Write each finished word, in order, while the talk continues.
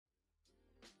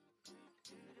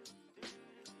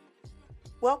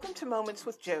Welcome to Moments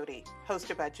with Jody,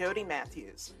 hosted by Jody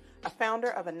Matthews, a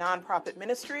founder of a nonprofit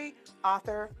ministry,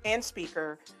 author, and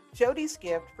speaker. Jody's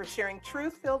gift for sharing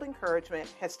truth-filled encouragement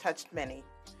has touched many.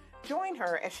 Join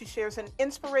her as she shares an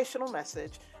inspirational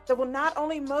message that will not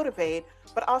only motivate,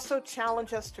 but also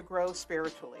challenge us to grow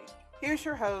spiritually. Here's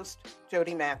your host,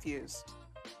 Jody Matthews.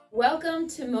 Welcome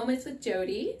to Moments with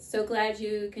Jody. So glad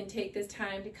you can take this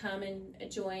time to come and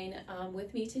join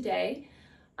with me today.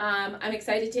 I'm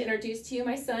excited to introduce to you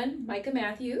my son, Micah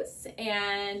Matthews,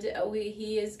 and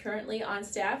he is currently on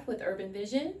staff with Urban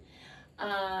Vision.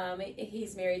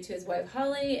 He's married to his wife,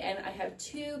 Holly, and I have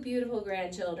two beautiful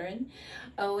grandchildren,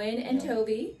 Owen and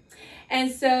Toby.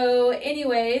 And so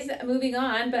anyways, moving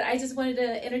on, but I just wanted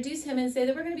to introduce him and say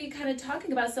that we're going to be kind of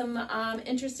talking about some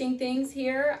interesting things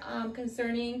here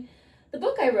concerning the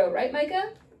book I wrote, right, Micah?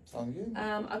 Sounds good.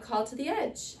 A Call to the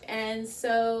Edge. And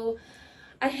so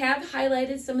I have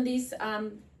highlighted some of these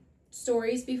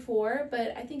stories before,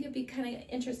 but I think it'd be kind of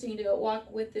interesting to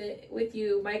walk with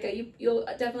you, Micah. You'll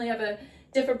definitely have a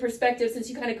different perspective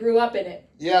since you kind of grew up in it.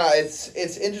 Yeah,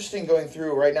 it's interesting going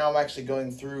through. Right now I'm actually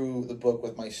going through the book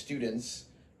with my students,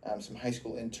 some high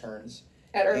school interns.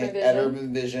 At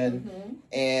Urban Vision. Mm-hmm.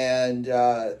 And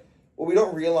what we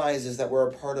don't realize is that we're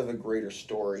a part of a greater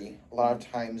story. A lot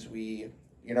of times we're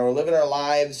living our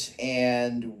lives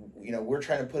and, we're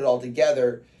trying to put it all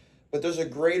together, but there's a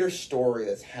greater story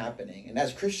that's happening. And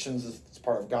as Christians, it's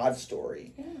part of God's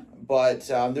story. Yeah. But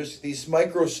there's these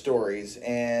micro stories,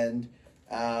 and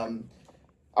I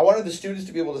wanted the students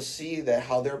to be able to see that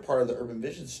how they're part of the Urban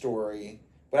Vision story.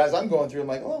 But as I'm going through, I'm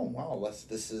like, oh, wow,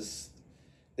 this is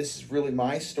really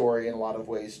my story in a lot of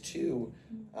ways too.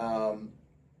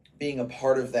 Being a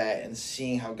part of that and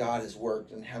seeing how God has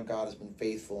worked and how God has been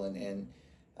faithful and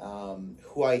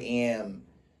who I am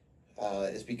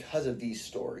is because of these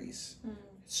stories.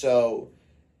 So,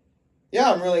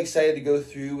 yeah, I'm really excited to go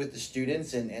through with the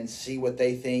students and see what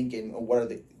they think and what are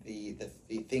the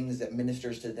things that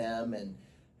ministers to them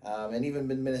and even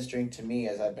been ministering to me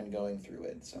as I've been going through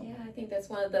it. So yeah, I think that's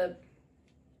one of the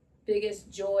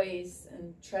biggest joys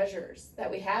and treasures that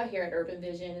we have here at Urban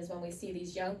Vision is when we see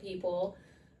these young people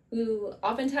who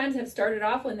oftentimes have started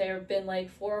off when they've been like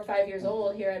 4 or 5 years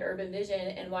old here at Urban Vision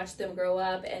and watch them grow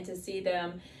up and to see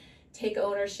them take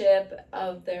ownership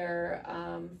of their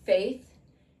faith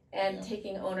and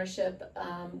taking ownership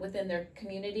within their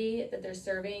community that they're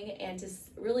serving and to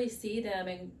really see them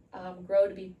and grow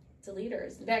to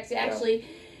leaders. In fact, actually,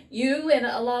 you and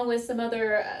along with some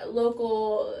other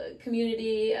local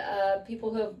community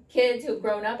people who have kids who have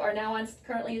grown up are now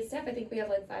currently on staff. I think we have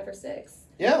like 5 or 6.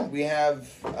 Yeah, we have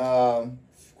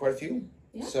quite a few.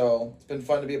 Yeah. So it's been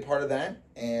fun to be a part of that.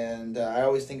 And I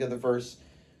always think of the verse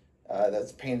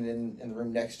that's painted in the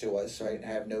room next to us, right? I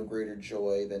have no greater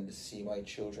joy than to see my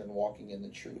children walking in the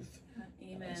truth.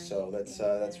 Amen. So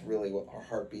that's really what our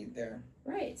heartbeat there.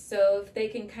 Right. So if they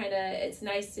can it's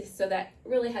nice so that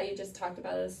really how you just talked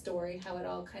about a story, how it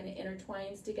all kind of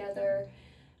intertwines together.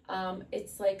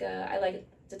 It's like I like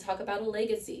to talk about a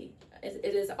legacy.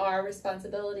 It is our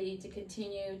responsibility to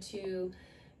continue to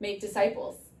make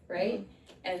disciples, right?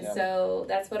 And so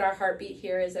that's what our heartbeat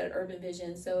here is at Urban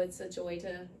Vision. So it's a joy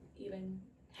to even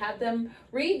have them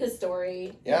read the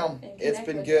story. Yeah, it's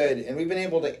been good. And we've been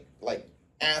able to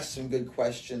ask some good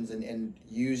questions and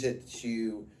use it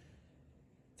to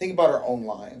think about our own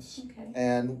lives. Okay.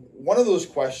 And one of those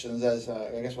questions, as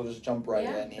I guess we'll just jump right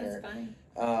in here. That's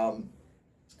fine.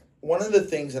 One of the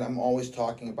things that I'm always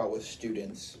talking about with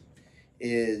students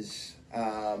is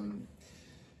the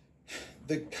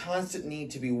constant need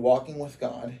to be walking with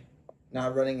God,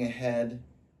 not running ahead,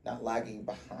 not lagging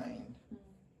behind,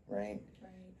 right?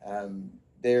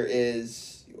 There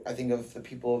is, I think of the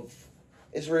people of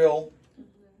Israel,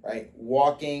 right?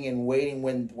 Walking and waiting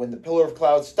when the pillar of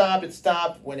cloud stopped, it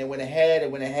stopped. When it went ahead, it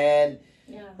went ahead.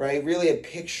 Yeah. Right? Really a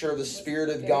picture of the Spirit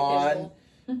of God.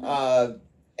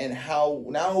 And how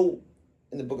now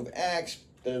in the book of Acts,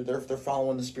 they're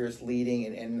following the Spirit's leading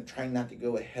and trying not to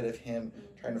go ahead of Him,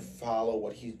 trying to follow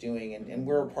what He's doing. And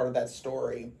we're a part of that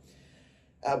story.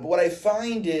 But what I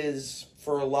find is,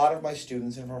 for a lot of my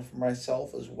students and for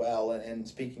myself as well, and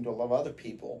speaking to a lot of other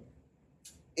people,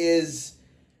 is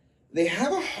they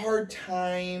have a hard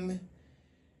time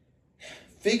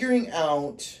figuring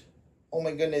out, oh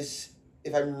my goodness,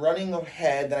 if I'm running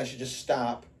ahead, then I should just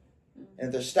stop. And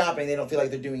if they're stopping, they don't feel like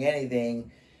they're doing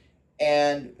anything.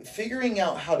 And figuring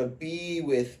out how to be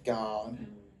with God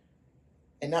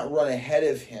and not run ahead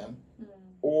of Him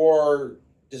or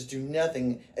just do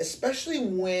nothing, especially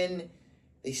when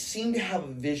they seem to have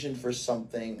a vision for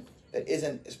something that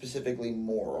isn't specifically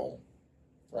moral.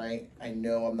 right? I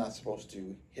know I'm not supposed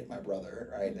to hit my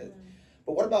brother, right?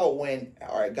 But what about when,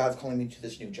 all right, God's calling me to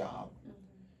this new job,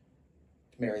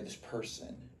 to marry this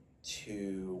person,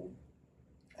 to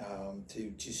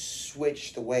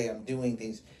switch the way I'm doing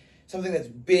things, something that's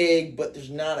big, but there's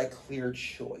not a clear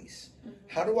choice.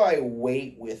 How do I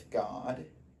wait with God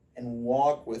and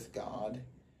walk with God,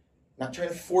 not trying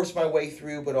to force my way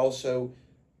through, but also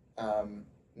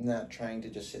not trying to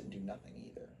just sit and do nothing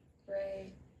either?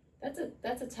 Right.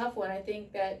 That's a tough one. I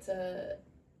think that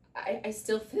I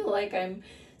still feel like I'm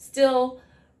still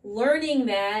learning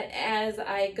that as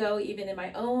I go, even in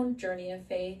my own journey of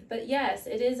faith. But yes,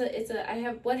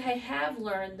 what I have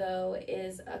learned though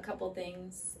is a couple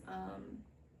things.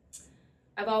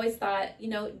 I've always thought,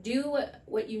 do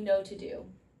what you know to do.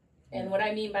 And what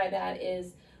I mean by that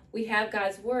is we have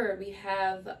God's word. We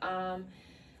have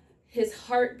his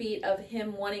heartbeat of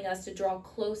him wanting us to draw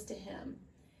close to him.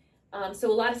 So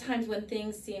a lot of times when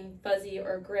things seem fuzzy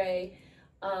or gray,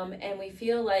 and we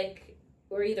feel like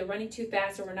we're either running too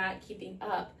fast or we're not keeping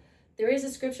up, there is a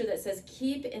scripture that says,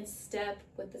 keep in step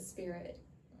with the Spirit.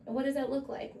 And what does that look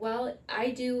like? Well, I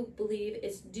do believe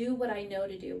it's do what I know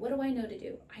to do. What do I know to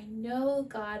do? I know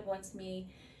God wants me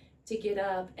to get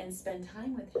up and spend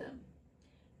time with him,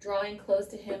 drawing close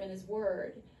to him in his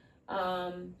word,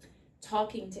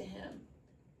 talking to him,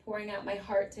 pouring out my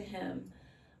heart to him.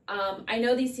 I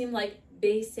know these seem like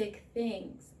basic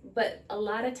things, but a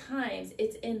lot of times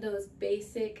it's in those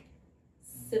basic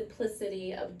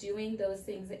simplicity of doing those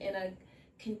things in a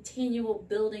continual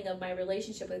building of my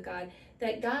relationship with God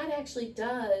that God actually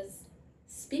does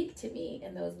speak to me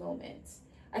in those moments.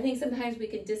 I think sometimes we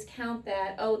can discount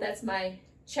that, oh, that's my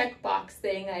checkbox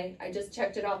thing, I just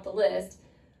checked it off the list.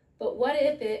 But what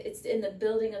if it's in the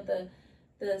building of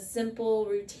the simple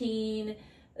routine,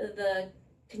 the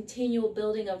continual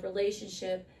building of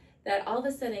relationship, that all of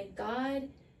a sudden God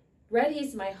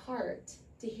readies my heart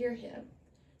to hear him,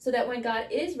 so that when God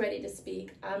is ready to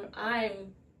speak,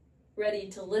 I'm ready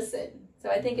to listen. So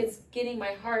I think it's getting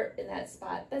my heart in that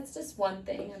spot. That's just one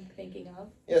thing I'm thinking of.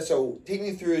 Yeah, so take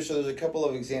me through, so there's a couple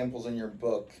of examples in your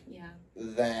book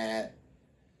that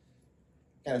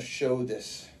kind of show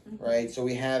this, right? So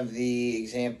we have the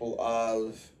example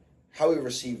of how we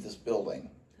received this building.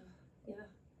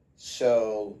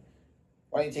 So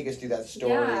why don't you take us through that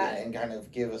story and kind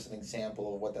of give us an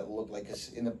example of what that looked like? Because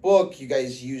in the book, you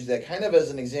guys use that kind of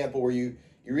as an example where you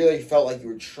really felt like you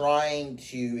were trying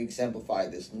to exemplify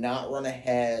this, not run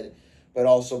ahead, but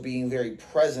also being very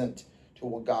present to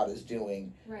what God is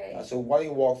doing. Right. So why don't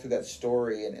you walk through that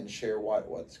story and share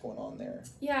what's going on there?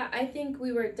 Yeah, I think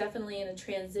we were definitely in a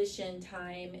transition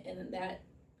time in that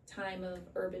time of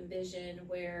Urban Vision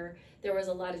where there was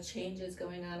a lot of changes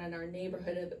going on in our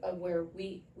neighborhood of where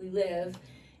we live.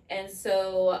 And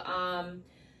so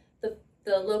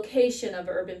the location of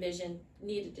Urban Vision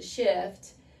needed to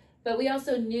shift. But we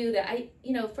also knew that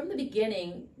from the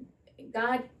beginning,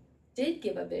 God did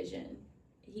give a vision.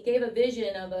 He gave a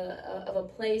vision of a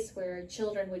place where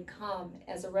children would come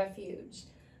as a refuge,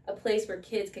 a place where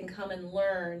kids can come and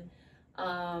learn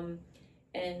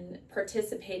and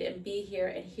participate and be here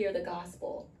and hear the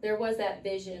gospel. There was that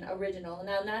vision original.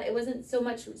 Now, it wasn't so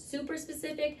much super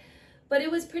specific, but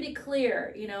it was pretty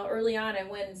clear. Early on I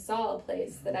went and saw a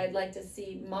place that I'd like to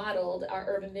see modeled, our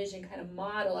Urban Vision kind of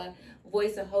model, a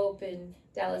Voice of Hope in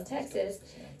Dallas, Texas.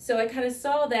 So I kind of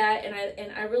saw that,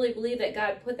 and I really believe that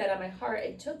God put that on my heart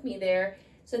and took me there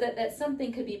so that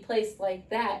something could be placed like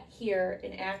that here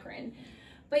in Akron.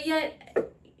 But yet,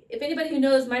 if anybody who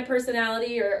knows my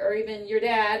personality or even your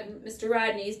dad, Mr.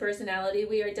 Rodney's personality,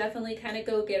 we are definitely kind of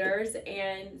go-getters.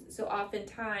 And so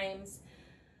oftentimes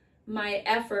my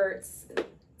efforts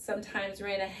sometimes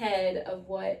ran ahead of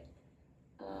what,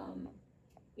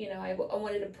 I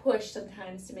wanted to push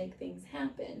sometimes to make things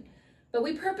happen. But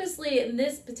we purposely, in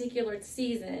this particular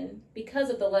season, because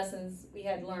of the lessons we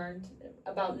had learned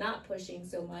about not pushing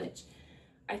so much,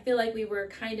 I feel like we were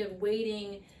kind of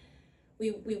waiting.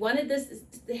 We wanted this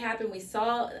to happen. We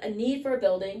saw a need for a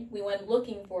building. We went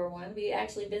looking for one. We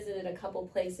actually visited a couple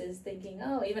places thinking,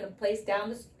 even a place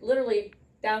literally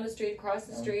down the street, across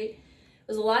the street. It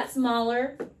was a lot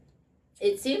smaller.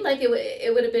 It seemed like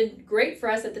it would have been great for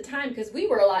us at the time because we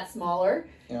were a lot smaller.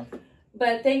 Yeah.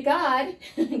 But thank God,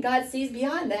 God sees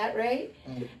beyond that, right?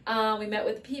 Mm-hmm. We met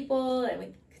with people and we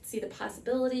could see the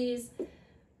possibilities.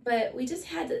 But we just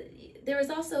there was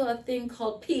also a thing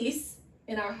called peace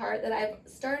in our heart that I've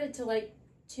started to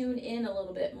tune in a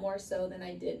little bit more so than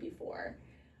I did before.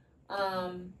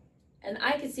 And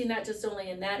I could see not just only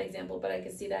in that example, but I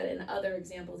could see that in other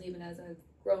examples, even as I've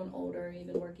grown older,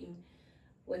 even working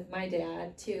with my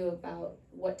dad too about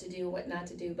what to do, what not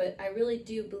to do. But I really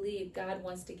do believe God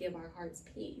wants to give our hearts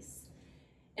peace.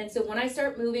 And so when I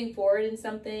start moving forward in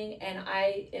something and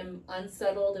I am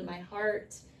unsettled in my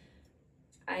heart,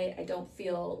 I don't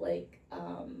feel like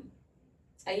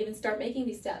I even start making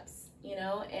these steps, you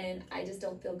know, and I just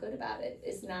don't feel good about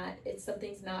it.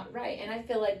 Something's not right. And I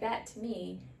feel like that to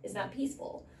me is not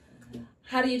peaceful.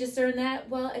 How do you discern that?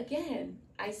 Well, again,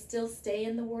 I still stay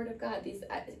in the Word of God.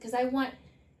 Because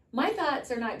my thoughts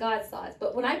are not God's thoughts,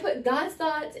 but when I put God's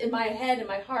thoughts in my head and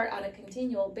my heart on a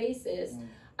continual basis,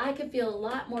 I can feel a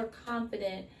lot more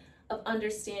confident of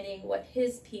understanding what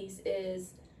His peace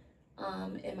is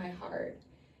in my heart.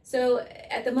 So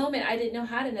at the moment, I didn't know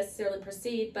how to necessarily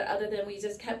proceed, but other than we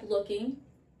just kept looking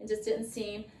and just didn't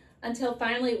seem until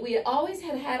finally we always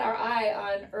had our eye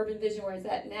on Urban Vision where it's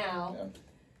at now. Yeah.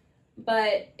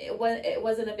 But it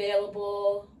wasn't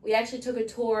available. We actually took a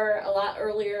tour a lot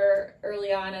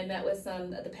early on. I met with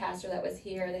the pastor that was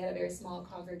here. They had a very small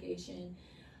congregation.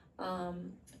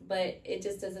 But it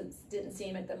just didn't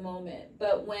seem at the moment.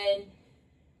 But when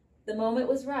the moment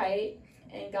was right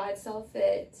and God saw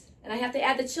fit, and I have to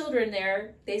add the children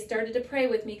there, they started to pray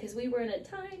with me because we were in a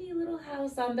tiny little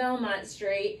house on Belmont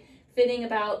Street, fitting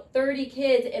about 30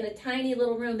 kids in a tiny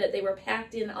little room that they were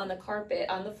packed in on the carpet,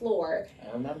 on the floor.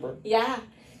 I remember. Yeah.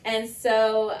 And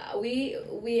so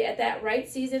we at that right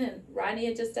season, and Rodney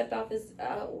had just stepped off his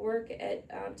work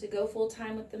to go full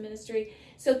time with the ministry.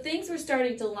 So things were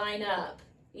starting to line up.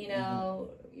 You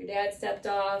know, your dad stepped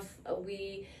off.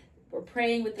 We were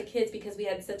praying with the kids because we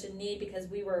had such a need because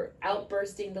we were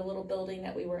outbursting the little building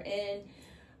that we were in.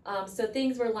 So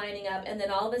things were lining up. And then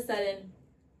all of a sudden,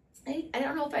 I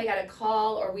don't know if I got a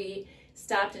call or we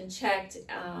stopped and checked,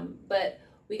 but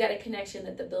we got a connection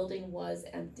that the building was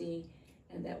empty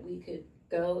and that we could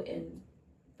go and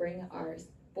bring our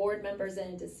board members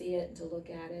in to see it and to look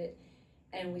at it.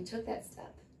 And we took that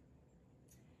step.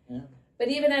 Yeah. But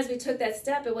even as we took that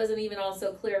step, it wasn't even all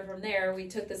so clear from there. We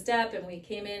took the step and we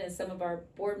came in, and some of our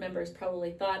board members probably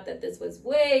thought that this was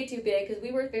way too big because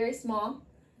we were very small,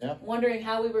 wondering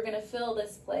how we were going to fill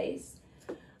this place.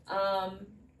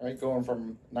 Right, going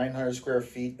from 900 square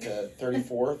feet to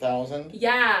 34,000.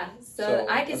 Yeah, so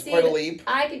I could see quite a leap.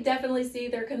 I could definitely see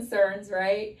their concerns,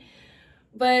 right?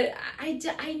 But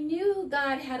I knew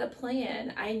God had a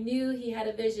plan. I knew He had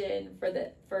a vision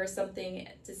for something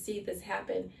to see this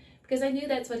happen because I knew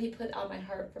that's what He put on my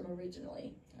heart from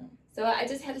originally. Yeah. So I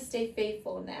just had to stay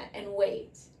faithful in that and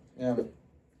wait. Yeah,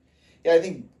 I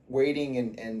think waiting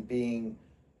and being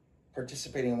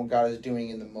participating in what God is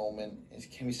doing in the moment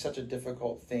can be such a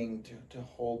difficult thing to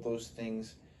hold those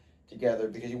things together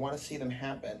because you want to see them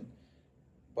happen,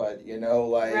 but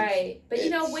right. But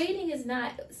waiting is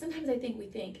not. Sometimes I think we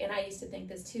think, and I used to think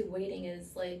this too. Waiting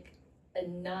is like a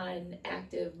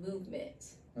non-active movement.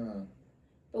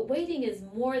 But waiting is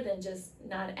more than just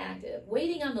non-active.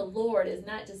 Waiting on the Lord is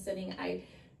not just sitting.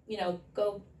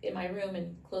 Go in my room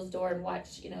and close the door and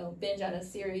watch, binge on a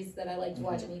series that I like to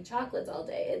watch and eat chocolates all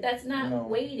day. That's not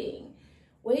waiting.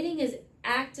 Waiting is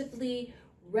actively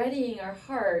readying our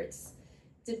hearts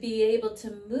to be able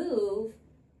to move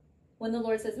when the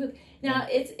Lord says move. Now,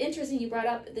 it's interesting you brought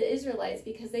up the Israelites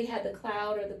because they had the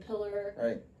cloud or the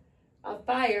pillar of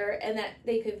fire and that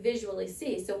they could visually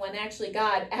see. So when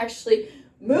God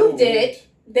moved it,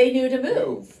 they knew to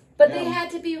move. But they had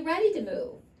to be ready to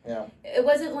move. Yeah. It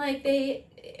wasn't like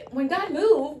when God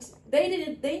moved, they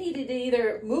needed to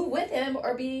either move with Him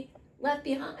or be left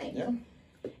behind. Yeah.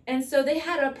 And so they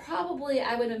had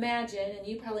I would imagine, and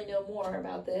you probably know more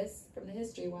about this from the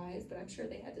history-wise, but I'm sure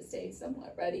they had to stay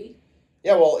somewhat ready.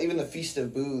 Yeah, well, even the Feast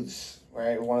of Booths,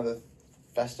 right? One of the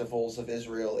festivals of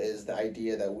Israel is the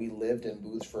idea that we lived in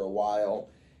booths for a while.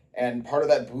 And part of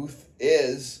that booth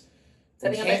is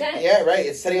setting up a tent. Yeah, right.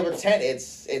 It's setting up a tent.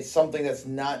 It's something that's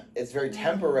not, it's very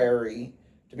temporary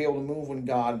to be able to move when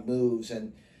God moves.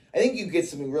 And I think you get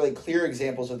some really clear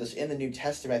examples of this in the New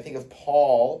Testament. I think of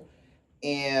Paul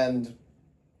and,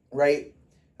 right,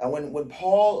 when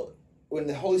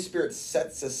the Holy Spirit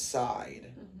sets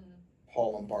aside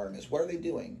Paul and Barnabas, what are they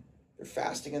doing? They're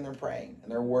fasting and they're praying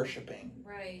and they're worshiping.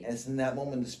 Right. And it's in that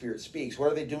moment the Spirit speaks.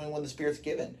 What are they doing when the Spirit's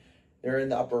given? They're in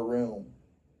the upper room,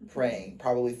 praying,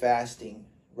 probably fasting,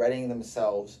 readying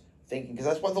themselves, thinking, because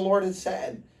that's what the Lord has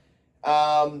said.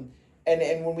 And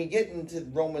when we get into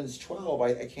Romans 12,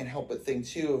 I can't help but think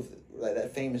too of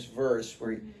that famous verse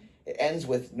where it ends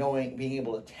with being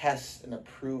able to test and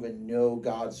approve and know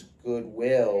God's good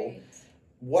will. Right.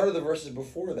 What are the verses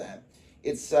before that?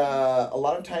 It's a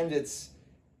lot of times it's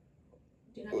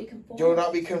do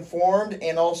not be conformed,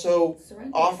 and also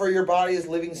surrender. Offer your body as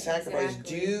living sacrifice.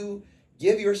 Exactly.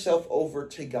 give yourself over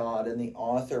to God and the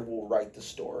author will write the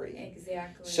story.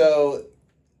 Exactly. So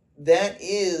that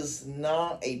is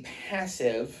not a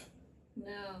passive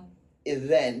No.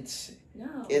 event.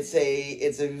 No. It's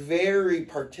a very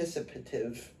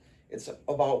participative. It's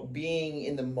about being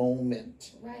in the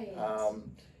moment. Right.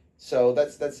 So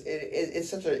it's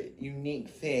such a unique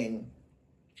thing.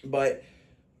 But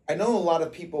I know a lot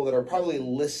of people that are probably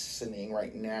listening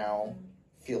right now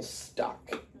feel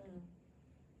stuck.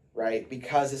 Right?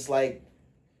 Because it's like,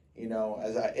 you know,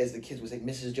 as the kids would say,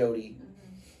 Mrs. Jody.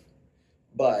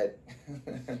 But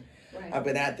Right. I've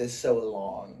been at this so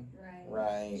long.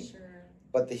 Right. Sure.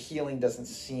 But the healing doesn't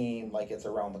seem like it's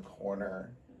around the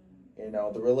corner. You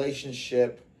know, the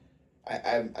relationship,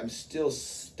 I'm still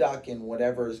stuck in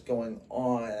whatever is going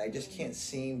on. I just can't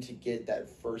seem to get that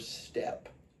first step.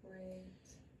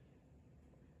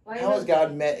 Right. How has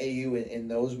God met you in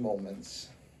those moments?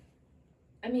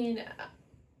 I mean,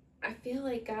 I feel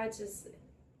like God just,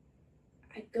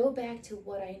 I go back to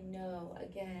what I know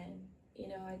again. You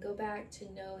know, I go back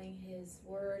to knowing His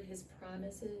Word, His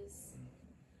promises.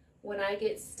 When I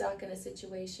get stuck in a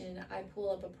situation, I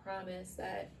pull up a promise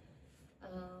that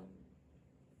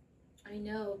I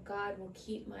know God will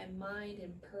keep my mind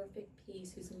in perfect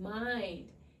peace,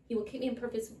 He will keep me in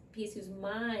perfect peace whose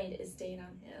mind is stayed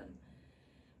on Him.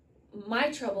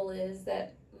 My trouble is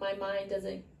that my mind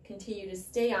doesn't continue to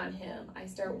stay on Him. I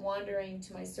start wandering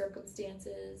to my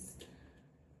circumstances,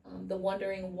 the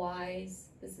wondering whys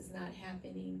this is not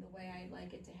happening the way I'd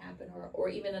like it to happen, or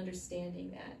even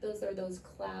understanding that. Those are those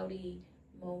cloudy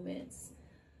moments.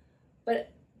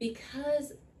 But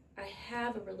because I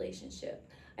have a relationship,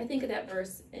 I think of that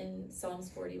verse in Psalms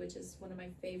 40, which is one of my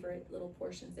favorite little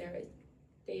portions there.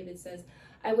 David says,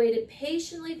 I waited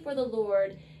patiently for the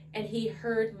Lord, and He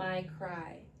heard my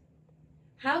cry.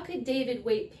 How could David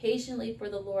wait patiently for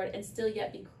the Lord and still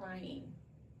yet be crying?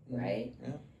 Right?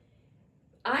 Yeah.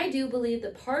 I do believe the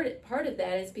part of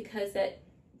that is because that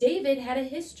David had a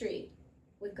history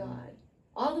with God,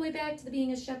 all the way back to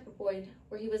being a shepherd boy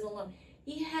where he was alone.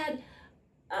 He had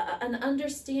an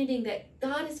understanding that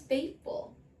God is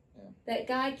faithful, that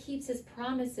God keeps His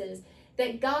promises,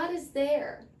 that God is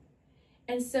there.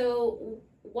 And so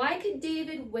why could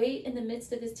David wait in the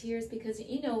midst of his tears? Because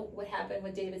you know what happened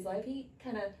with David's life. He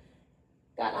kind of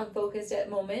got unfocused at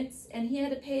moments, and he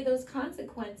had to pay those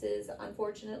consequences,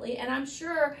 unfortunately. And I'm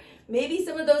sure maybe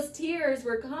some of those tears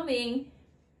were coming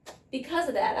because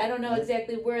of that. I don't know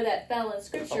exactly where that fell in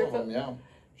Scripture,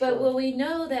 but well, we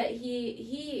know that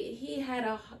he had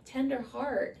a tender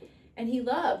heart, and he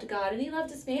loved God, and he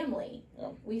loved his family. Yeah.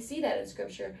 We see that in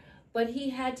Scripture. But he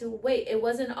had to wait. It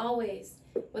wasn't always,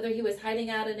 whether he was hiding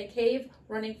out in a cave,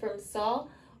 running from Saul,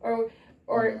 or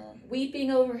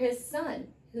weeping over his son,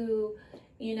 who,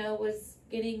 you know, was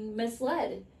getting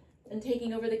misled and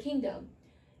taking over the kingdom.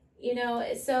 You know,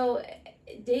 so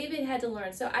David had to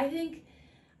learn. So I think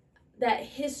that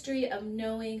history of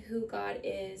knowing who God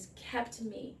is kept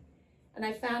me. And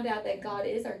I found out that God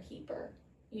is our keeper.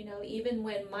 You know, even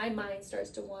when my mind starts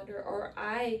to wander, or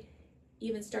I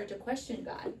even start to question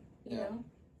God, you know?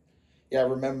 Yeah,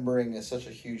 remembering is such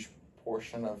a huge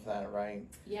portion of that, right?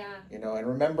 Yeah. You know, and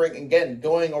remembering, again,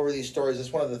 going over these stories,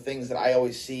 it's one of the things that I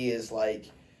always see is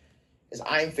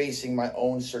I'm facing my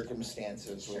own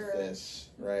circumstances with this,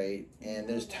 right? And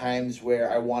there's times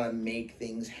where I want to make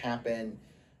things happen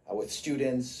with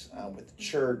students, with the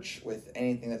church, with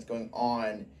anything that's going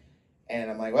on. And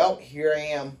I'm like, well, here I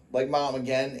am, like Mom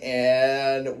again,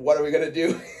 and what are we going to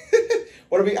do?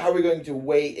 How are we going to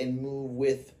wait and move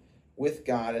with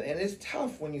God? And it's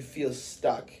tough when you feel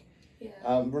stuck.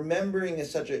 Yeah. Remembering is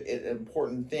such an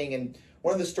important thing. And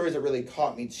one of the stories that really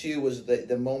caught me too was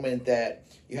the moment that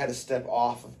you had to step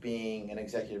off of being an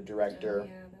executive director. Oh,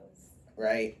 yeah, that was...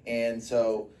 Right? And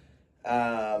so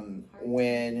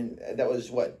when that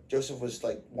was what Joseph was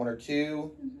like 1 or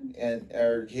 2,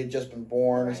 or he had just been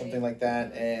born or something like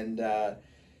that. And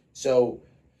so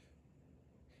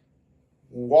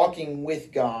walking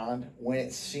with God when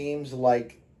it seems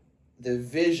like the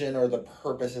vision or the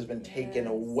purpose has been taken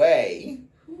away,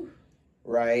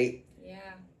 right?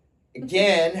 Yeah.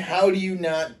 Again, how do you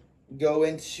not go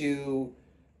into,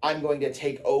 I'm going to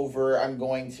take over, I'm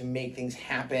going to make things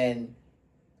happen,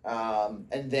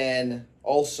 and then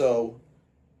also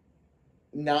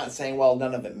not saying, well,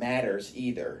 none of it matters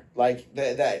either. Like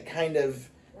that kind of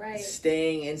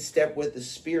staying in step with the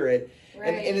Spirit.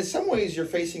 And in some ways, you're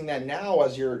facing that now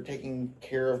as you're taking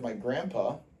care of my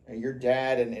grandpa and your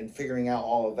dad and figuring out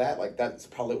all of that. Like that's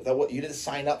probably what you didn't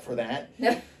sign up for that.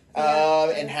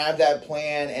 And have that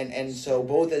plan. And so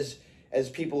both as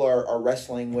people are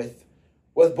wrestling with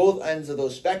with both ends of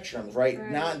those spectrums, right?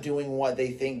 Right. Not doing what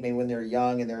they think maybe when they're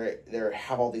young and they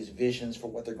have all these visions for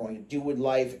what they're going to do with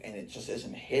life, and it just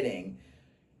isn't hitting.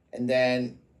 And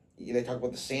then they talk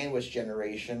about the sandwich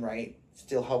generation, right?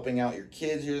 Still helping out your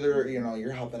kids.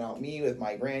 You're helping out me with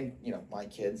my my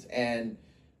kids,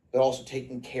 but also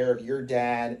taking care of your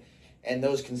dad. And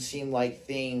those can seem like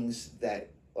things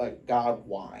that, like, God,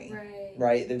 why?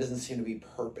 Right? There doesn't seem to be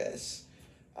purpose.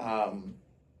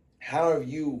 How have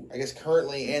you, I guess,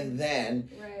 currently and then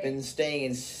been staying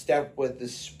in step with the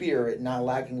Spirit, not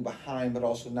lagging behind, but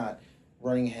also not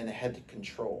running ahead to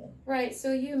control? Right.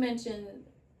 So you mentioned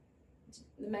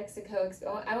the Mexico.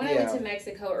 I went to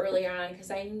Mexico early on because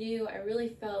I really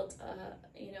felt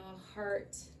a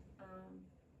heart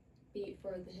beat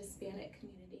for the Hispanic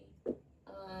community,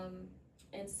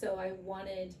 and so I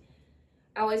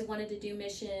always wanted to do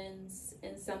missions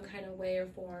in some kind of way or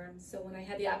form. So when I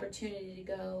had the opportunity to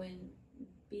go and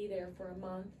be there for a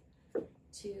month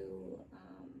to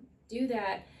do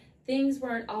that, things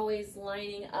weren't always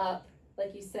lining up,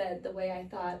 like you said, the way I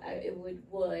thought it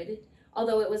would.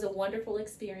 Although it was a wonderful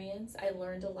experience, I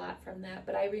learned a lot from that.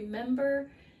 But I remember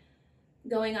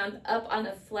going up on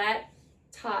a flat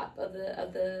top of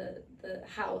the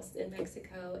house in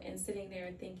Mexico and sitting there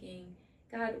and thinking,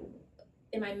 God,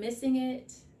 am I missing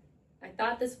it? I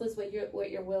thought this was what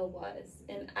your will was.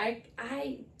 And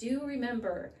I do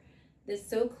remember this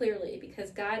so clearly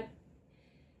because God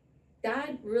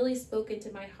really spoke into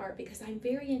my heart, because I'm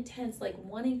very intense, like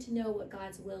wanting to know what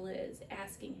God's will is,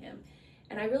 asking him.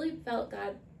 And I really felt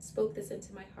God spoke this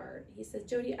into my heart. He says,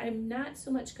 Jody, I'm not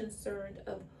so much concerned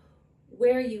of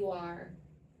where you are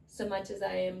so much as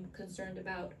I am concerned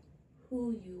about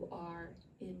who you are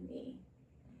in me.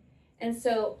 And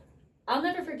so I'll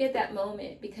never forget that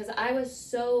moment, because I was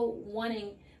so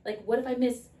wanting, like, what if I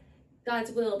miss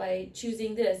God's will by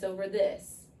choosing this over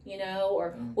this,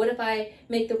 or what if I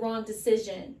make the wrong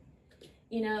decision?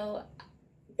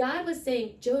 God was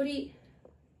saying, Jody,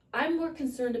 I'm more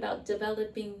concerned about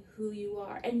developing who you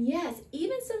are. And yes,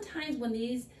 even sometimes when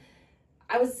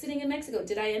I was sitting in Mexico,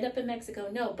 did I end up in Mexico?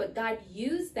 No, but God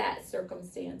used that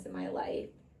circumstance in my life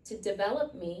to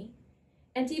develop me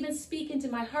and to even speak into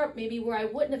my heart, maybe where I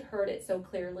wouldn't have heard it so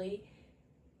clearly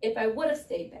if I would have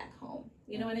stayed back home.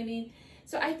 You know what I mean?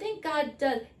 So I think God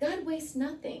wastes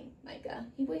nothing, Micah.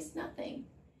 He wastes nothing.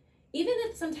 Even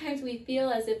if sometimes we feel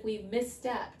as if we've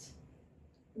misstepped,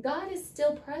 God is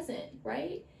still present,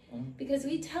 right? Because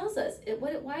he tells us,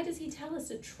 why does he tell us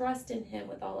to trust in him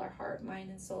with all our heart, mind,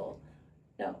 and soul?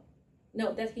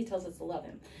 No, that he tells us to love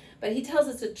him. But he tells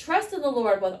us to trust in the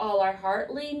Lord with all our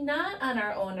heart, lean not on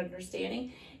our own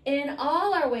understanding. In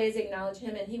all our ways acknowledge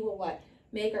him, and he will what?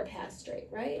 Make our path straight,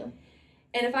 right? Yeah.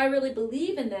 And if I really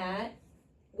believe in that,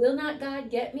 will not God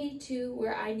get me to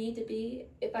where I need to be?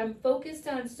 If I'm focused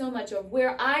on so much of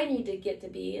where I need to get to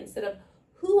be instead of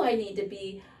who I need to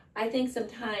be, I think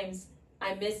sometimes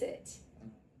I miss it.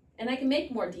 And I can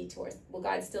make more detours. Will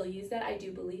God still use that? I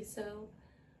do believe so.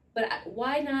 But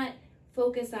why not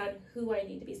focus on who I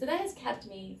need to be? So that has kept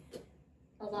me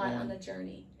a lot on the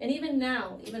journey. And even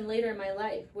now, even later in my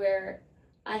life, where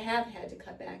I have had to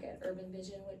cut back at Urban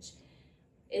Vision, which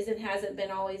hasn't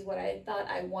been always what I thought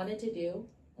I wanted to do.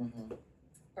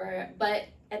 But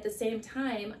at the same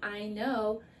time, I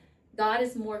know God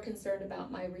is more concerned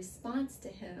about my response to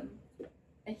him,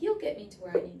 and he'll get me to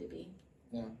where I need to be.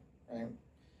 Yeah, right.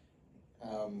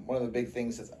 One of the big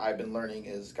things that I've been learning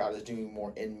is God is doing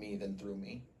more in me than through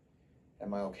me.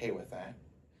 Am I okay with that?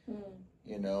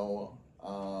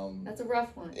 That's a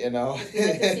rough one. You like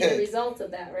to see the results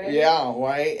of that, right? Yeah,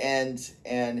 right. And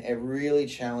it really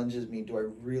challenges me. Do I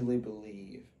really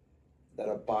believe that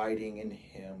abiding in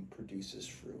him produces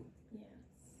fruit? Yes.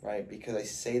 Right? Because I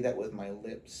say that with my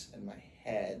lips and my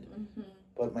head,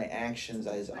 but my actions,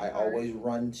 I always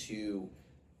run to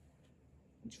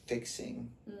fixing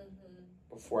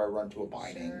before I run to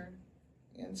abiding. Sure.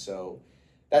 And so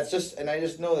I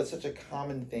just know that's such a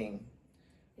common thing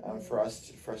for us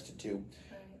to do.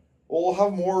 Right. Well, we'll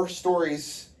have more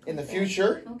stories in the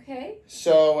future. Okay.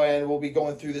 So, and we'll be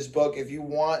going through this book. If you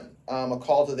want a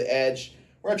call to the edge,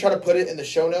 we're going to try to put it in the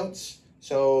show notes.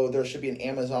 So there should be an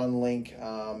Amazon link.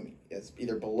 It's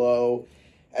either below.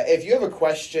 If you have a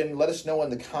question, let us know in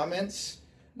the comments.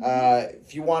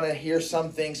 If you want to hear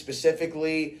something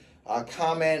specifically,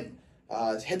 comment,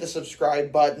 hit the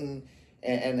subscribe button,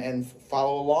 and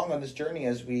follow along on this journey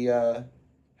as we have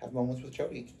Moments with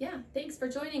Jody. Yeah, thanks for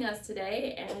joining us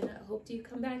today, and I hope you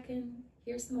come back and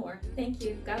hear some more. Thank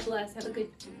you. God bless. Have a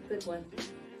good one.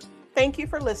 Thank you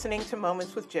for listening to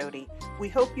Moments with Jody. We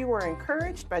hope you were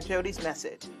encouraged by Jody's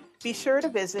message. Be sure to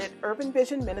visit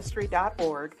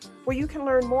urbanvisionministry.org, where you can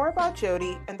learn more about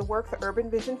Jody and the work the Urban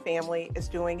Vision family is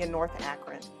doing in North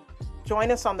Akron. Join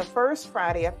us on the first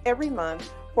Friday of every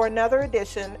month for another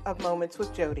edition of Moments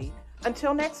with Jody.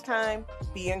 Until next time,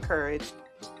 be encouraged.